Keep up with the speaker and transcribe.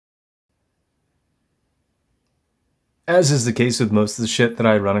As is the case with most of the shit that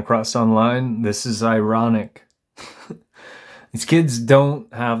I run across online, this is ironic. These kids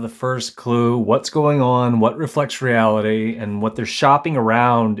don't have the first clue what's going on, what reflects reality, and what they're shopping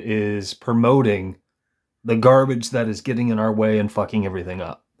around is promoting the garbage that is getting in our way and fucking everything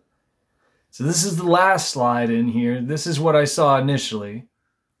up. So this is the last slide in here. This is what I saw initially.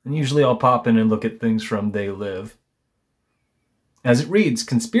 And usually I'll pop in and look at things from They Live. As it reads,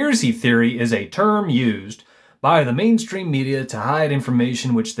 conspiracy theory is a term used by the mainstream media to hide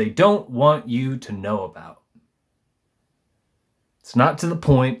information which they don't want you to know about. It's not to the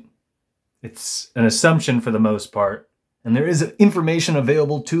point. It's an assumption for the most part. And there is information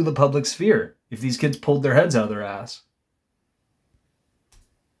available to the public sphere if these kids pulled their heads out of their ass.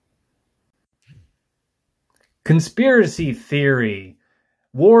 Conspiracy theory.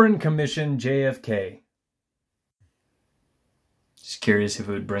 Warren Commission JFK. Just curious if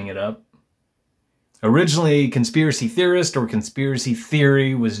it would bring it up. Originally, conspiracy theorist or conspiracy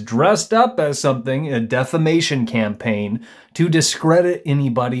theory was dressed up as something, a defamation campaign, to discredit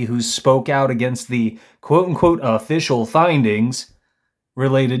anybody who spoke out against the quote-unquote official findings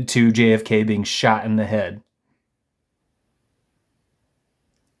related to JFK being shot in the head.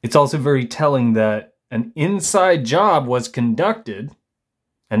 It's also very telling that an inside job was conducted,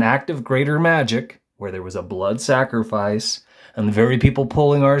 an act of greater magic, where there was a blood sacrifice, and the very people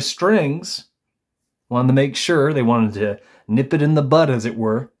pulling our strings wanted to make sure, they wanted to nip it in the bud, as it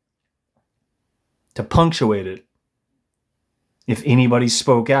were, to punctuate it if anybody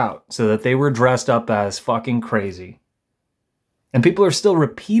spoke out, so that they were dressed up as fucking crazy. And people are still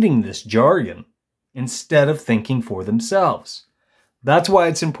repeating this jargon instead of thinking for themselves. That's why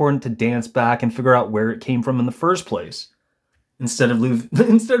it's important to dance back and figure out where it came from in the first place, instead of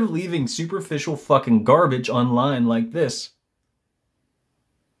leaving superficial fucking garbage online like this.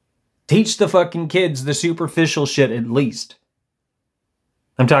 Teach the fucking kids the superficial shit at least.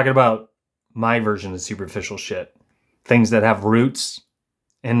 I'm talking about my version of superficial shit. Things that have roots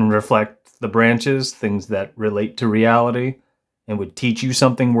and reflect the branches, things that relate to reality and would teach you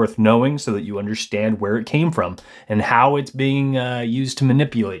something worth knowing so that you understand where it came from and how it's being used to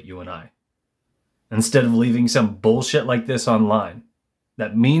manipulate you and I. Instead of leaving some bullshit like this online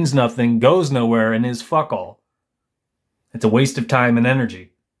that means nothing, goes nowhere, and is fuck all. It's a waste of time and energy.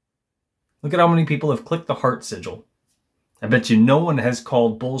 Look at how many people have clicked the heart sigil. I bet you no one has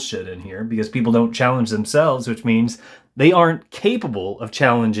called bullshit in here because people don't challenge themselves, which means they aren't capable of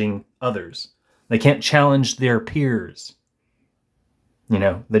challenging others. They can't challenge their peers. You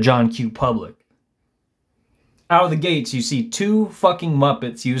know, the John Q. public. Out of the gates, you see two fucking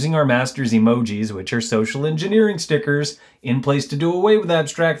Muppets using our master's emojis, which are social engineering stickers, in place to do away with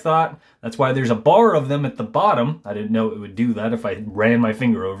abstract thought. That's why there's a bar of them at the bottom. I didn't know it would do that if I ran my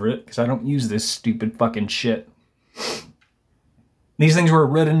finger over it, because I don't use this stupid fucking shit. These things were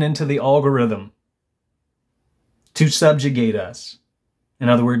written into the algorithm to subjugate us. In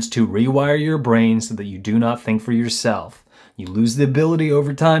other words, to rewire your brain so that you do not think for yourself. You lose the ability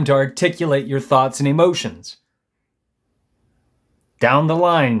over time to articulate your thoughts and emotions. Down the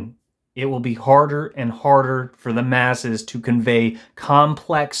line, it will be harder and harder for the masses to convey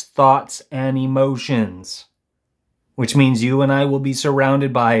complex thoughts and emotions, which means you and I will be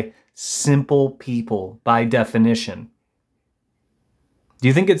surrounded by simple people by definition. Do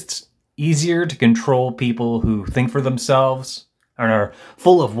you think it's easier to control people who think for themselves and are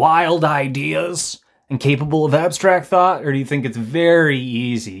full of wild ideas and capable of abstract thought, or do you think it's very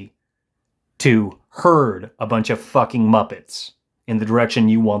easy to herd a bunch of fucking Muppets in the direction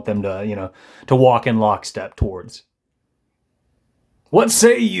you want them to, to walk in lockstep towards? What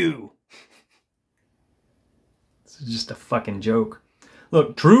say you? This is just a fucking joke.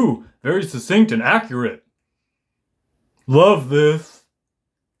 Look, true, very succinct and accurate. Love this.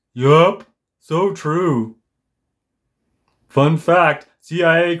 Yup, so true. Fun fact,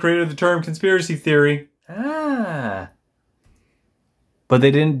 CIA created the term conspiracy theory. Ah. But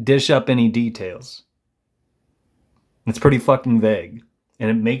they didn't dish up any details. It's pretty fucking vague. And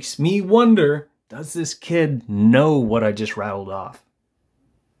it makes me wonder, does this kid know what I just rattled off?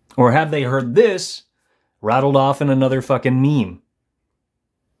 Or have they heard this rattled off in another fucking meme?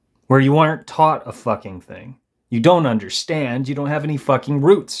 Where you aren't taught a fucking thing. You don't understand, you don't have any fucking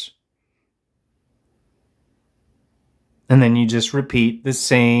roots. And then you just repeat the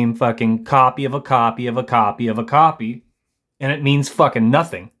same fucking copy of a copy of a copy of a copy. And it means fucking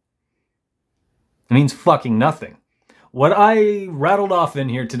nothing. It means fucking nothing. What I rattled off in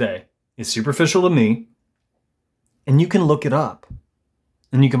here today is superficial to me, and you can look it up.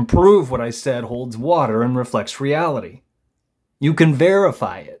 And you can prove what I said holds water and reflects reality. You can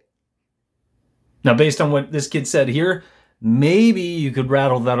verify it. Now, based on what this kid said here, maybe you could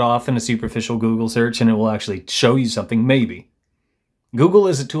rattle that off in a superficial Google search and it will actually show you something, maybe. Google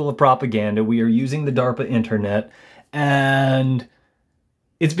is a tool of propaganda. We are using the DARPA internet, and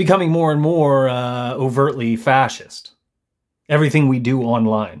it's becoming more and more overtly fascist. Everything we do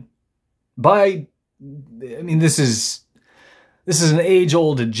online. This is an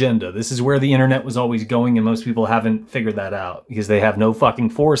age-old agenda. This is where the internet was always going, and most people haven't figured that out because they have no fucking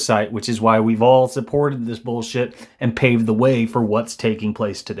foresight, which is why we've all supported this bullshit and paved the way for what's taking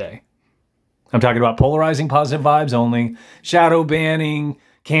place today. I'm talking about polarizing positive vibes only, shadow banning,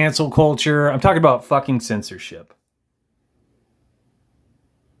 cancel culture. I'm talking about fucking censorship.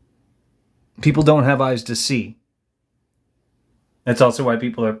 People don't have eyes to see. That's also why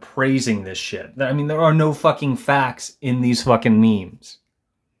people are praising this shit. I mean, there are no fucking facts in these fucking memes.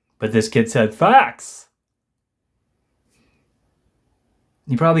 But this kid said facts.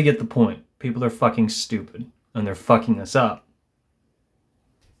 You probably get the point. People are fucking stupid, and they're fucking us up.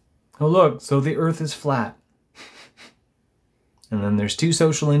 Oh look, so the earth is flat. And then there's 2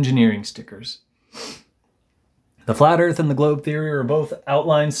 social engineering stickers. The flat earth and the globe theory are both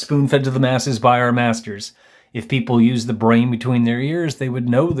outlines spoon-fed to the masses by our masters. If people use the brain between their ears, they would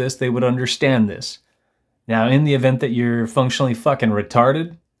know this, they would understand this. Now, in the event that you're functionally fucking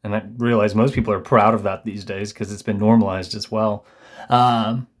retarded, and I realize most people are proud of that these days because it's been normalized as well.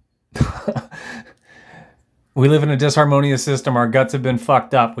 We live in a disharmonious system. Our guts have been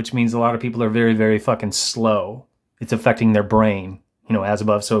fucked up, which means a lot of people are very, very fucking slow. It's affecting their brain. You know, as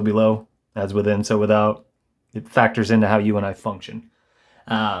above, so below. As within, so without. It factors into how you and I function.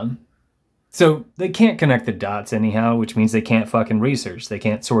 So they can't connect the dots anyhow, which means they can't fucking research. They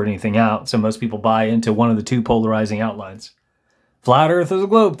can't sort anything out. So most people buy into one of the 2 polarizing outlines. Flat Earth is a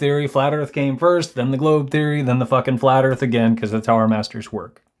globe theory. Flat Earth came first, then the globe theory, then the fucking flat Earth again, because that's how our masters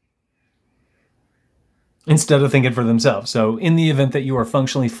work. Instead of thinking for themselves. So in the event that you are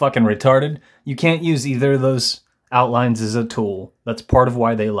functionally fucking retarded, you can't use either of those outlines as a tool. That's part of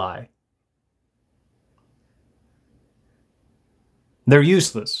why they lie. They're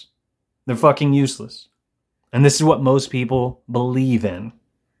useless. They're fucking useless. And this is what most people believe in.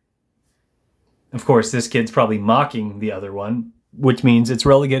 Of course, this kid's probably mocking the other one, which means it's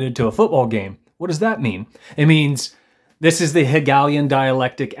relegated to a football game. What does that mean? It means this is the Hegelian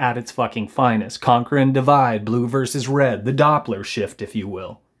dialectic at its fucking finest. Conquer and divide, blue versus red, the Doppler shift, if you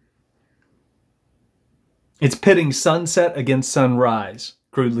will. It's pitting sunset against sunrise,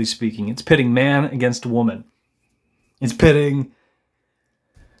 crudely speaking. It's pitting man against woman. It's pitting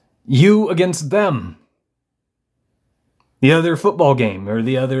you against them. The other football game or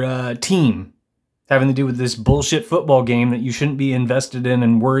the other team having to do with this bullshit football game that you shouldn't be invested in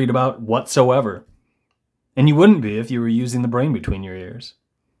and worried about whatsoever. And you wouldn't be if you were using the brain between your ears.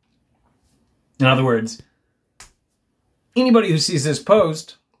 In other words, anybody who sees this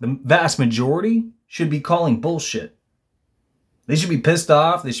post, the vast majority, should be calling bullshit. They should be pissed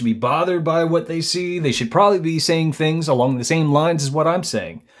off. They should be bothered by what they see. They should probably be saying things along the same lines as what I'm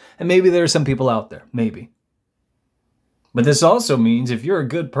saying. And maybe there are some people out there. Maybe. But this also means if you're a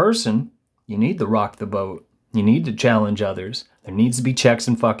good person, you need to rock the boat. You need to challenge others. There needs to be checks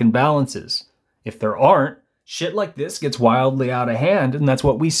and fucking balances. If there aren't, shit like this gets wildly out of hand, and that's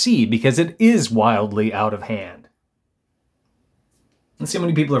what we see, because it is wildly out of hand. Let's see how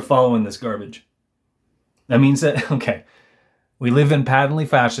many people are following this garbage. That means that, okay, we live in patently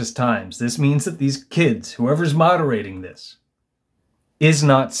fascist times. This means that these kids, whoever's moderating this, is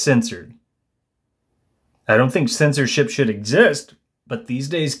not censored. I don't think censorship should exist, but these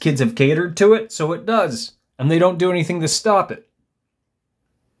days kids have catered to it, so it does. And they don't do anything to stop it.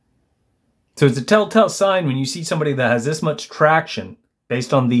 So it's a telltale sign when you see somebody that has this much traction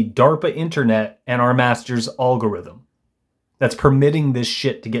based on the DARPA internet and our master's algorithm that's permitting this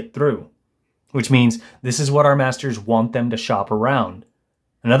shit to get through. Which means this is what our masters want them to shop around.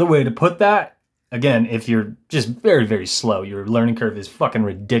 Another way to put that, again, if you're just very, very slow, your learning curve is fucking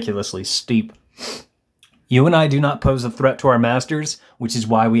ridiculously steep. You and I do not pose a threat to our masters, which is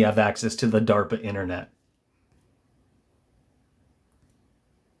why we have access to the DARPA internet.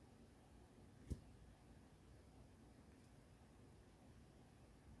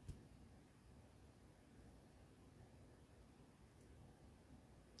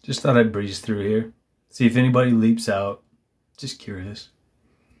 Just thought I'd breeze through here. See if anybody leaps out. Just curious.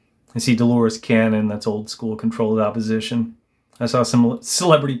 I see Dolores Cannon, that's old school controlled opposition. I saw some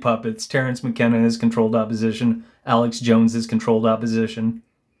celebrity puppets. Terrence McKenna is controlled opposition. Alex Jones is controlled opposition.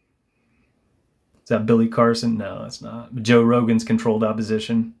 Is that Billy Carson? No, that's not. But Joe Rogan's controlled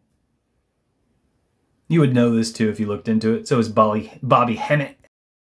opposition. You would know this too if you looked into it. So is Bobby Hennett.